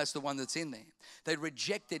 And that's the one that's in there. They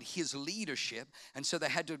rejected his leadership, and so they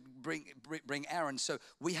had to bring Aaron. So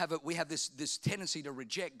we have this tendency to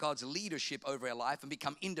reject God's leadership over our life and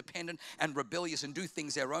become independent and rebellious and do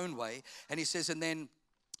things our own way. And he says, and then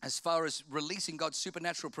as far as releasing God's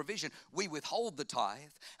supernatural provision, we withhold the tithe,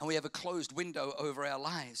 and we have a closed window over our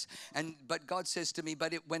lives. But God says to me,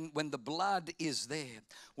 but when the blood is there,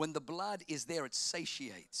 it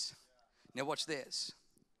satiates. Now watch this.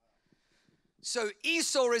 So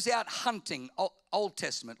Esau is out hunting, Old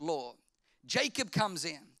Testament law. Jacob comes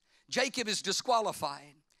in. Jacob is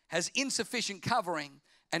disqualified, has insufficient covering,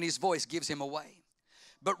 and his voice gives him away.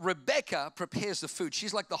 But Rebecca prepares the food.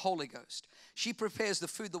 She's like the Holy Ghost. She prepares the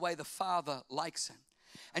food the way the Father likes it.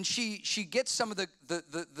 And she gets some of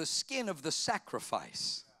the skin of the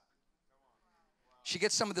sacrifice. She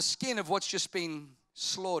gets some of the skin of what's just been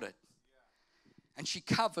slaughtered. And she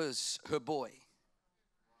covers her boy.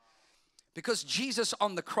 Because Jesus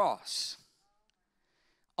on that cross,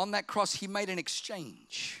 he made an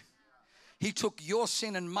exchange. He took your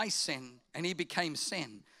sin and my sin, and he became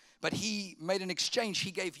sin. But he made an exchange.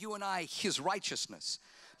 He gave you and I his righteousness.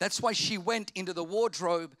 That's why she went into the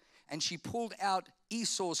wardrobe and she pulled out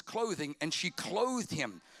Esau's clothing and she clothed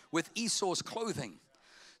him with Esau's clothing.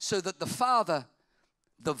 So that the Father,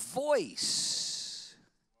 the voice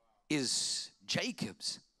is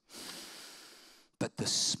Jacob's, but the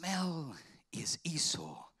smell is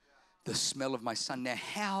Esau, the smell of my son. Now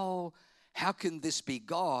how can this be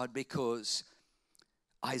God? Because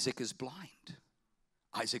Isaac is blind.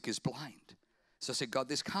 Isaac is blind. So I said, God,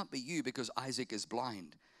 this can't be you because Isaac is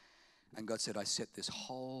blind. And God said, I set this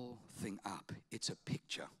whole thing up. It's a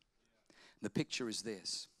picture. The picture is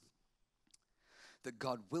this, that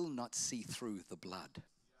God will not see through the blood.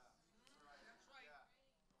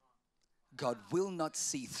 God will not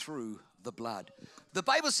see through the blood. The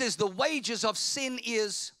Bible says the wages of sin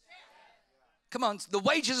is, come on, the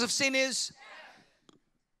wages of sin is,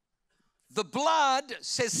 the blood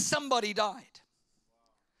says somebody died.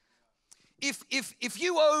 If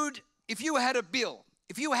you had a bill,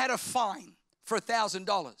 if you had a fine for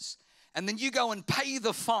 $1,000, and then you go and pay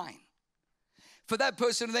the fine, for that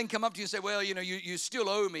person to then come up to you and say, well, you know, you still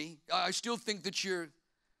owe me. I still think that you're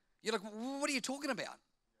like, what are you talking about?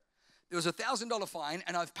 There was a $1,000 fine,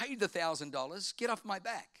 and I've paid the $1,000. Get off my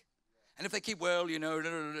back. And if they keep, well, you know,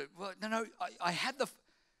 no, I had the.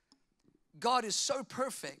 God is so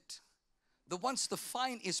perfect that once the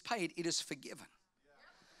fine is paid, it is forgiven.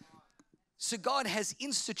 So God has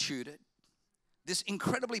instituted this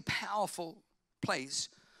incredibly powerful place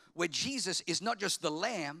where Jesus is not just the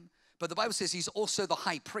lamb, but the Bible says he's also the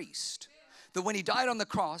high priest. That when he died on the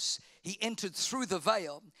cross, he entered through the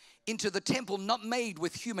veil into the temple not made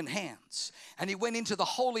with human hands. And he went into the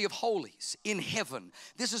Holy of Holies in heaven.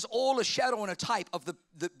 This is all a shadow and a type of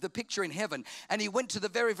the picture in heaven. And he went to the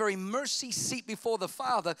very, very mercy seat before the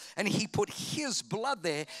Father, and he put his blood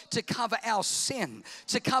there to cover our sin,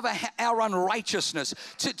 to cover our unrighteousness,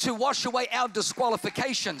 to wash away our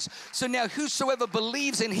disqualifications. So now whosoever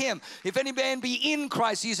believes in him, if any man be in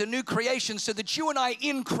Christ, he is a new creation, so that you and I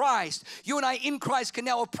in Christ can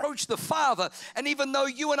now approach the Father. And even though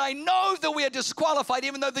you and I know that we are disqualified,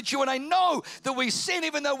 even though that you and I know that we sin,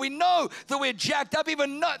 even though we know that we're jacked up,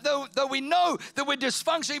 even though we know that we're dysfunctional,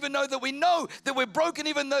 dysfunctional, even though that we know that we're broken,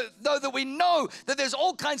 even though that we know that there's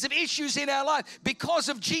all kinds of issues in our life, because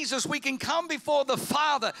of Jesus, we can come before the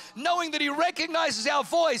Father knowing that He recognizes our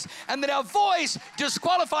voice and that our voice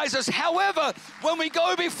disqualifies us. However, when we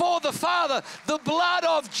go before the Father, the blood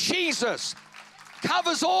of Jesus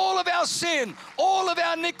covers all of our sin, all of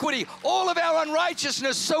our iniquity, all of our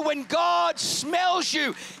unrighteousness. So when God smells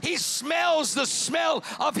you, He smells the smell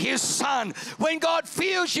of His Son. When God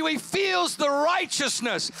feels you, He feels the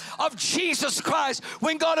righteousness of Jesus Christ.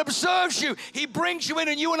 When God observes you, He brings you in,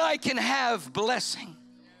 and you and I can have blessing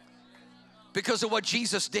because of what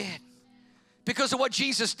Jesus did. Because of what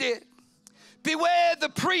Jesus did. Beware the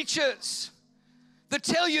preachers that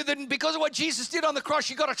tell you that because of what Jesus did on the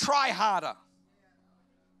cross, you got to try harder.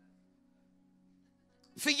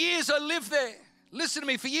 For years I lived there. Listen to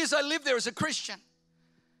me. For years I lived there as a Christian.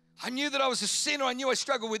 I knew that I was a sinner. I knew I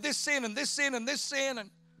struggled with this sin and this sin and this sin. And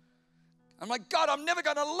I'm like, God, I'm never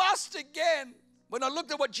going to lust again. When I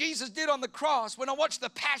looked at what Jesus did on the cross, when I watched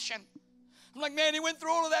the Passion, I'm like, man, He went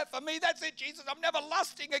through all of that for me. That's it, Jesus. I'm never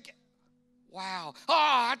lusting again. Wow.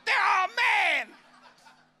 Oh, man.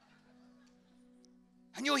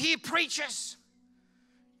 And you'll hear preachers,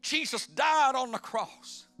 Jesus died on the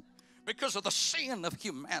cross because of the sin of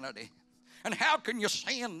humanity. And how can you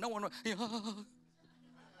sin? No one. I'm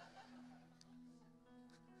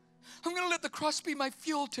going to let the cross be my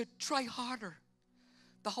fuel to try harder.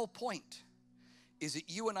 The whole point is that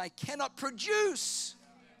you and I cannot produce.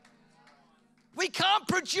 We can't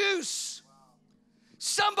produce.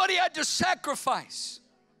 Somebody had to sacrifice.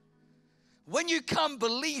 When you come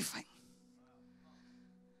believing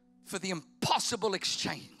for the impossible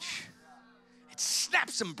exchange, it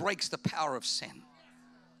snaps and breaks the power of sin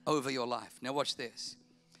over your life. Now watch this.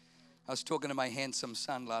 I was talking to my handsome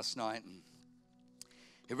son last night, and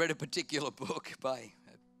he read a particular book by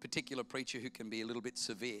a particular preacher who can be a little bit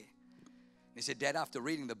severe. He said, Dad, after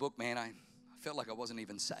reading the book, man, I felt like I wasn't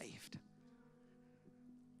even saved.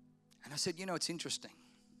 And I said, you know, it's interesting.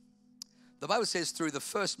 The Bible says through the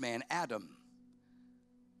first man, Adam,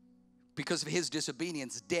 because of his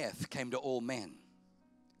disobedience, death came to all men.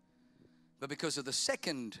 But because of the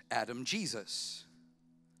second Adam, Jesus,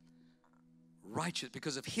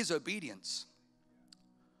 because of his obedience,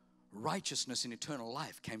 righteousness and eternal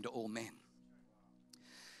life came to all men.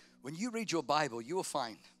 When you read your Bible, you will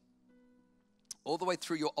find all the way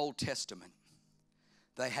through your Old Testament,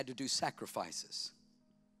 they had to do sacrifices.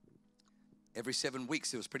 Every 7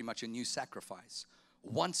 weeks, there was pretty much a new sacrifice.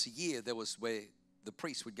 Once a year, there was where the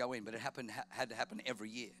priest would go in, but it had to happen every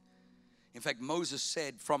year. In fact, Moses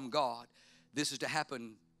said from God, this is to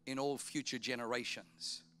happen in all future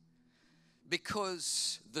generations.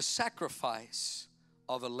 Because the sacrifice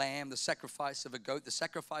of a lamb, the sacrifice of a goat, the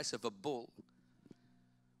sacrifice of a bull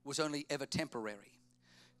was only ever temporary.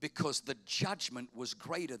 Because the judgment was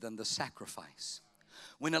greater than the sacrifice.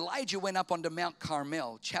 When Elijah went up onto Mount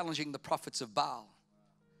Carmel challenging the prophets of Baal,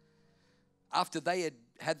 after they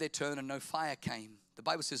had their turn and no fire came, the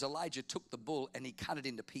Bible says Elijah took the bull and he cut it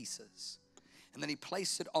into pieces. And then he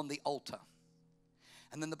placed it on the altar.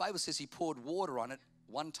 And then the Bible says he poured water on it.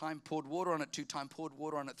 1 time, poured water on it. 2 times, poured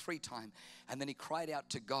water on it. 3 times. And then he cried out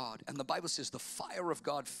to God. And the Bible says the fire of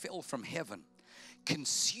God fell from heaven,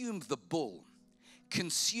 consumed the bull,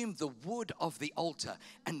 consumed the wood of the altar,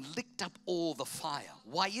 and licked up all the fire.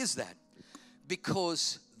 Why is that?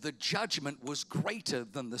 Because the judgment was greater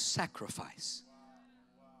than the sacrifice.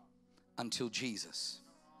 Until Jesus.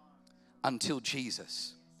 Until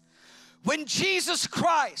Jesus. When Jesus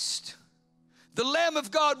Christ, the Lamb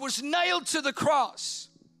of God, was nailed to the cross,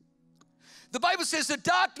 the Bible says that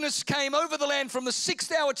darkness came over the land from the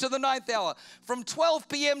 6th hour to the 9th hour, from 12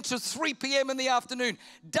 p.m. to 3 p.m. in the afternoon.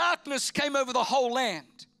 Darkness came over the whole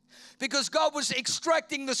land because God was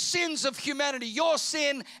extracting the sins of humanity, your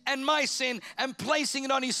sin and my sin, and placing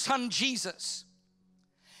it on His Son Jesus.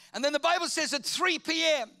 And then the Bible says at 3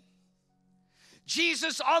 p.m.,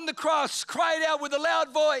 Jesus on the cross cried out with a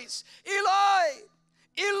loud voice, Eloi,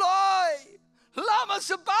 Eloi, lama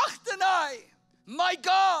sabachthani, my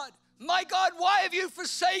God, why have you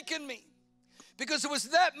forsaken me? Because it was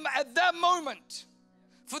at that moment,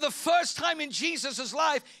 for the first time in Jesus'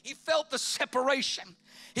 life, he felt the separation.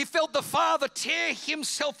 He felt the Father tear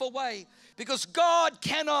himself away because God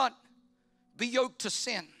cannot be yoked to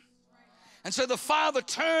sin. And so the Father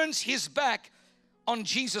turns his back on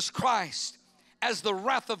Jesus Christ as the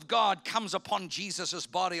wrath of God comes upon Jesus'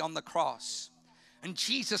 body on the cross. And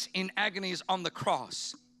Jesus in agony is on the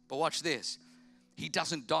cross. But watch this. He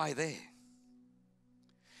doesn't die there.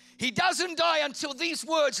 He doesn't die until these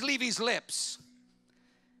words leave his lips.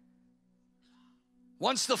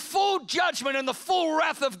 Once the full judgment and the full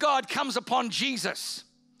wrath of God comes upon Jesus,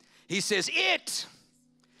 he says, it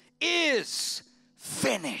is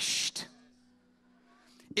finished.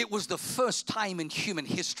 It was the first time in human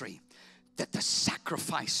history that the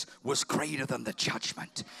sacrifice was greater than the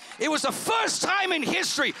judgment. It was the first time in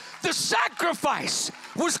history the sacrifice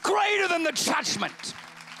was greater than the judgment.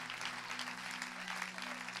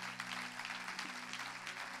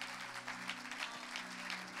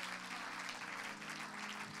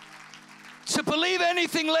 To believe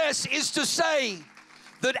anything less is to say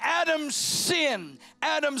that Adam's sin,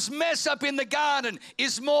 Adam's mess up in the garden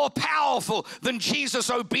is more powerful than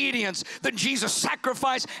Jesus' obedience, than Jesus'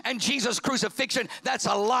 sacrifice and Jesus' crucifixion. That's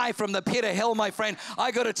a lie from the pit of hell, my friend.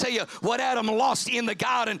 I got to tell you, what Adam lost in the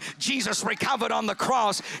garden, Jesus recovered on the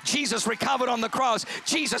cross. Jesus recovered on the cross.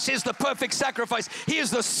 Jesus is the perfect sacrifice. He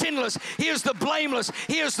is the sinless. He is the blameless.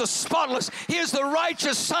 He is the spotless. He is the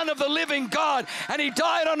righteous Son of the living God. And he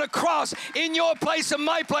died on a cross in your place and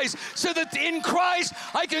my place, so that in Christ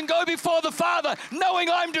I can go before the Father knowing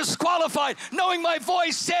I'm disqualified, knowing my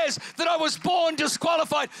voice says that I was born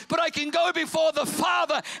disqualified, but I can go before the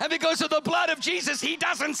Father, and because of the blood of Jesus, he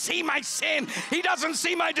doesn't see my sin. He doesn't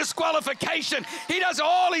see my disqualification.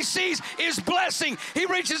 All he sees is blessing. He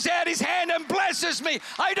reaches out his hand and blesses me.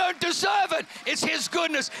 I don't deserve it. It's his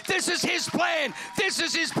goodness. This is his plan. This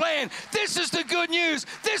is his plan. This is the good news.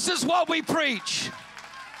 This is what we preach.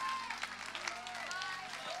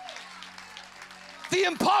 The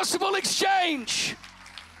impossible exchange.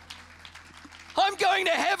 I'm going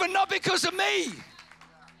to heaven not because of me.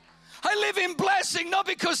 I live in blessing not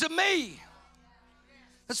because of me.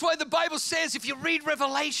 That's why the Bible says, if you read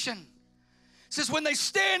Revelation, it says when they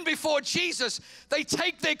stand before Jesus, they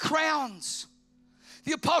take their crowns.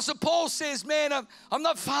 The Apostle Paul says, man, I'm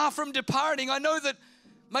not far from departing. I know that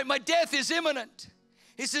my death is imminent.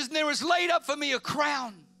 He says, there is laid up for me a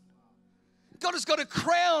crown. God has got a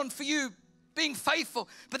crown for you being faithful.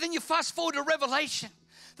 But then you fast forward to Revelation.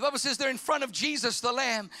 The Bible says they're in front of Jesus, the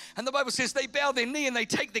Lamb. And the Bible says they bow their knee and they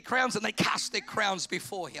take their crowns and they cast their crowns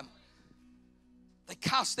before him. They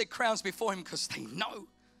cast their crowns before him because they know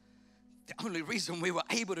the only reason we were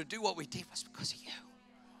able to do what we did was because of you.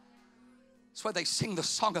 That's why they sing the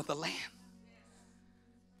song of the Lamb.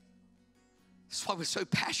 That's why we're so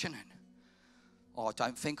passionate. Oh, I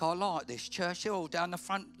don't think I like this church. They're all down the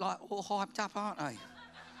front, like all hyped up, aren't they?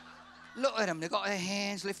 Look at them. They've got their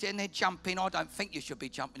hands lifted and they're jumping. I don't think you should be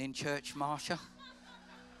jumping in church, Marsha.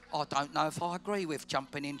 I don't know if I agree with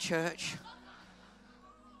jumping in church.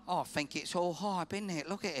 I think it's all hype, isn't it?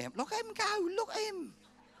 Look at him. Look at him go. Look at him.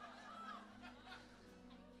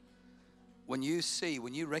 When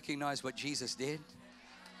you recognize what Jesus did,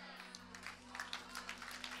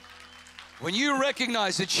 when you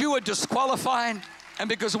recognize that you are disqualified, and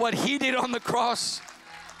because of what he did on the cross,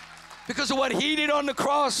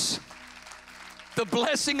 the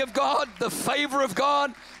blessing of God, the favor of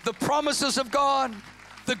God, the promises of God,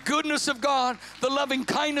 the goodness of God, the loving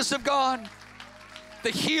kindness of God, the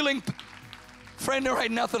healing. Friend, there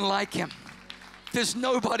ain't nothing like him. There's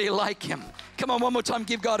nobody like him. Come on, one more time,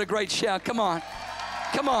 give God a great shout. Come on.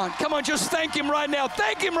 Come on. Come on, just thank him right now.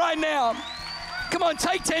 Thank him right now. Come on,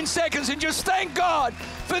 take 10 seconds and just thank God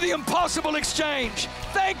for the impossible exchange.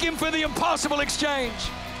 Thank him for the impossible exchange.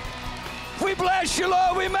 We bless you,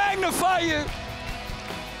 Lord. We magnify you.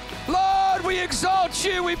 Lord, we exalt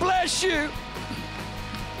you. We bless you.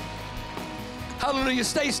 Hallelujah.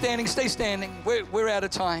 Stay standing. Stay standing. We're out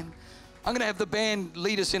of time. I'm going to have the band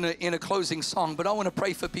lead us in a closing song, but I want to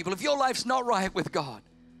pray for people. If your life's not right with God,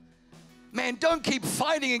 man, don't keep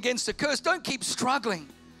fighting against the curse. Don't keep struggling.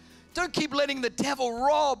 Don't keep letting the devil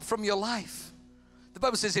rob from your life. The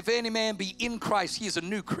Bible says, if any man be in Christ, he is a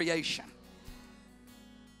new creation.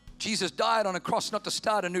 Jesus died on a cross not to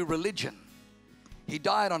start a new religion. He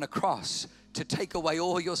died on a cross to take away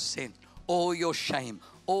all your sin, all your shame,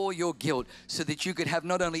 all your guilt, so that you could have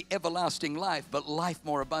not only everlasting life, but life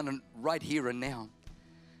more abundant right here and now.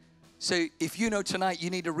 So if you know tonight you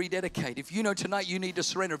need to rededicate, if you know tonight you need to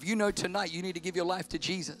surrender, if you know tonight you need to give your life to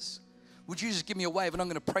Jesus, would you just give me a wave and I'm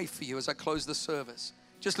going to pray for you as I close the service.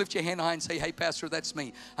 Just lift your hand high and say, hey, Pastor, that's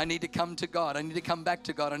me. I need to come to God. I need to come back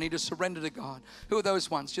to God. I need to surrender to God. Who are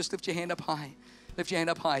those ones? Just lift your hand up high. Lift your hand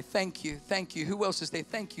up high. Thank you. Thank you. Who else is there?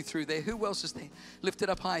 Thank you through there. Who else is there? Lift it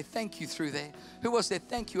up high. Thank you through there. Who else there?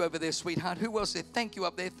 Thank you over there, sweetheart. Who else there? Thank you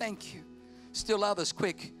up there. Thank you. Still others.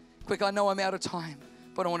 Quick. Quick. I know I'm out of time,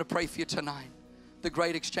 but I want to pray for you tonight. The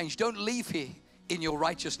great exchange. Don't leave here in your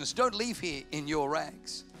righteousness. Don't leave here in your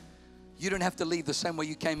rags. You don't have to leave the same way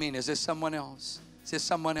you came in. Is there someone else? Is there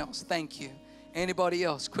someone else? Thank you. Anybody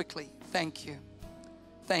else? Quickly. Thank you.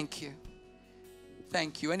 Thank you.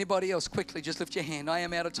 Thank you. Anybody else? Quickly, just lift your hand. I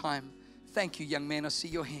am out of time. Thank you, young man. I see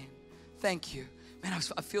your hand. Thank you. Man,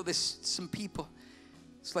 I feel there's some people.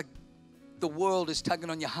 It's like the world is tugging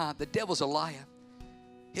on your heart. The devil's a liar.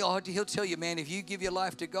 He'll tell you, man, if you give your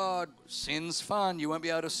life to God, sin's fun. You won't be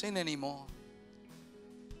able to sin anymore.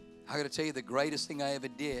 I got to tell you, the greatest thing I ever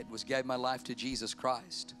did was gave my life to Jesus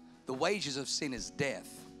Christ. The wages of sin is death.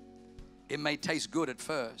 It may taste good at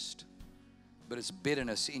first, but it's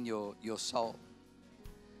bitterness in your soul.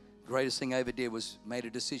 Greatest thing I ever did was made a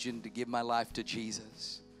decision to give my life to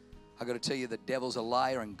Jesus. I got to tell you, the devil's a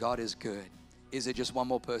liar and God is good. Is there just one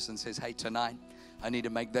more person that says, hey, tonight I need to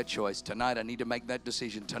make that choice. Tonight I need to make that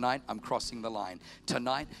decision. Tonight I'm crossing the line.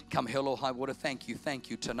 Tonight, come hell or high water, thank you, thank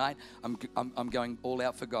you. Tonight I'm going all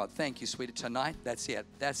out for God. Thank you, sweetie. Tonight, that's it.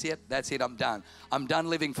 That's it. That's it. I'm done. I'm done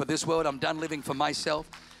living for this world. I'm done living for myself.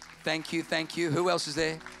 Thank you, thank you. Who else is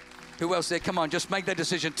there? Who else is there? Come on, just make that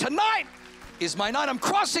decision. Tonight is my night. I'm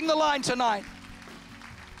crossing the line tonight.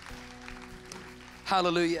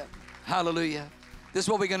 Hallelujah. Hallelujah. This is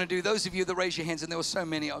what we're going to do. Those of you that raise your hands, and there were so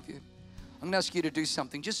many of you, I'm going to ask you to do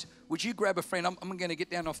something. Just, would you grab a friend? I'm going to get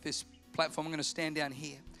down off this platform. I'm going to stand down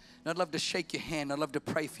here. And I'd love to shake your hand. I'd love to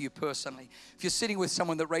pray for you personally. If you're sitting with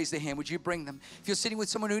someone that raised their hand, would you bring them? If you're sitting with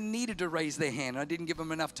someone who needed to raise their hand and I didn't give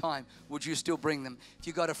them enough time, would you still bring them? If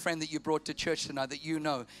you got a friend that you brought to church tonight that you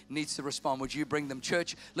know needs to respond, would you bring them?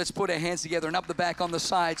 Church, let's put our hands together, and up the back on the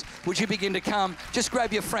sides, would you begin to come? Just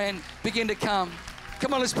grab your friend, begin to come.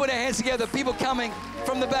 Come on, let's put our hands together. People coming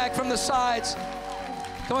from the back, from the sides.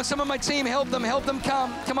 Come on, some of my team, help them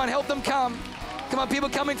come. Come on, help them come. Come on, people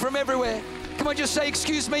coming from everywhere. Come on, just say,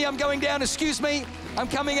 excuse me, I'm going down. Excuse me, I'm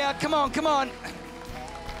coming out. Come on, come on.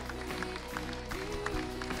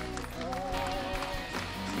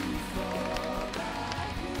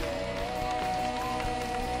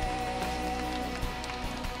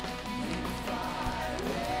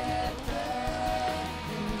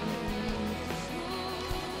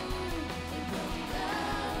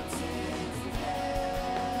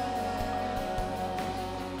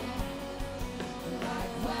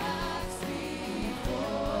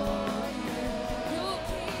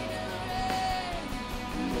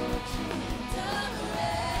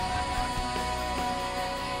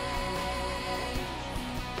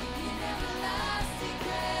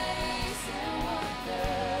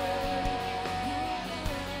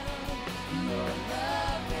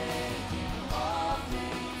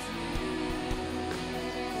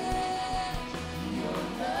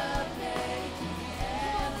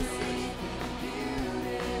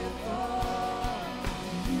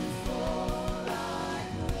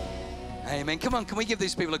 Amen. Come on, can we give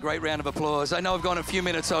these people a great round of applause? I know I've gone a few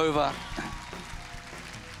minutes over.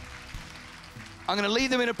 I'm going to lead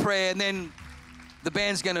them in a prayer, and then the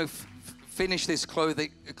band's going to finish this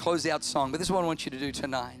close-out song. But this is what I want you to do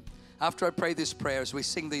tonight. After I pray this prayer, as we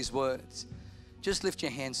sing these words, just lift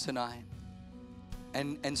your hands tonight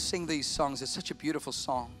and sing these songs. It's such a beautiful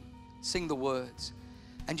song. Sing the words.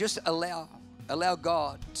 And just allow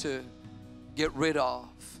God to get rid of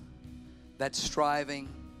that striving,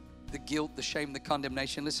 the guilt, the shame, the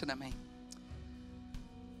condemnation. Listen to me.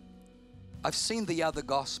 I've seen the other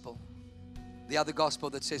gospel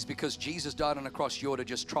that says because Jesus died on a cross, you ought to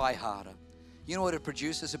just try harder. You know what it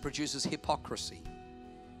produces? It produces hypocrisy.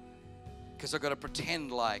 Because I've got to pretend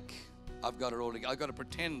like I've got it all together. I've got to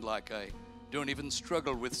pretend like I don't even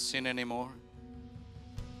struggle with sin anymore.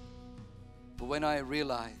 But when I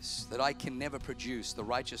realize that I can never produce the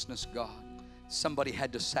righteousness of God, somebody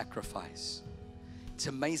had to sacrifice. It's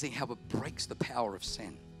amazing how it breaks the power of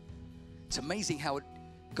sin. It's amazing how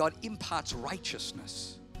God imparts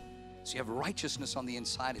righteousness. So you have righteousness on the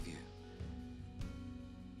inside of you.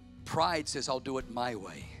 Pride says, I'll do it my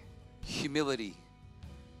way. Humility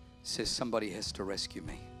says, somebody has to rescue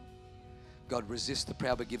me. God resists the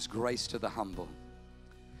proud but gives grace to the humble.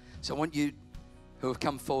 So I want you who have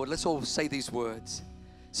come forward, let's all say these words.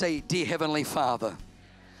 Say, dear Heavenly Father,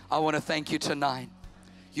 I want to thank you tonight.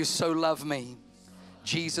 You so love me.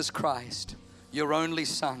 Jesus Christ, your only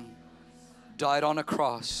Son, died on a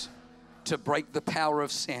cross to break the power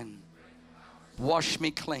of sin. Wash me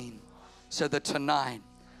clean so that tonight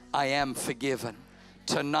I am forgiven.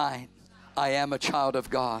 Tonight I am a child of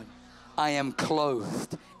God. I am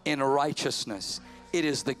clothed in righteousness. It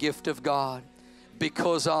is the gift of God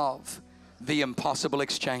because of the impossible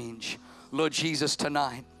exchange. Lord Jesus,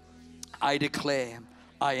 tonight I declare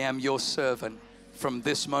I am your servant from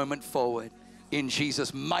this moment forward. In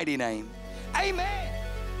Jesus' mighty name, amen.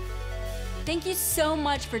 Thank you so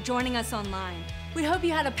much for joining us online. We hope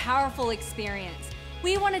you had a powerful experience.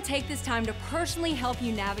 We want to take this time to personally help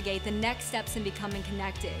you navigate the next steps in becoming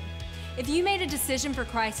connected. If you made a decision for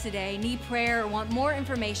Christ today, need prayer, or want more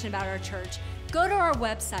information about our church, go to our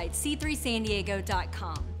website,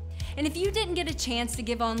 c3sandiego.com. And if you didn't get a chance to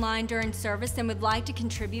give online during service and would like to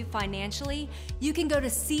contribute financially, you can go to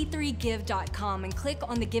c3give.com and click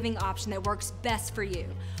on the giving option that works best for you.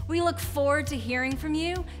 We look forward to hearing from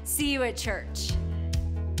you. See you at church.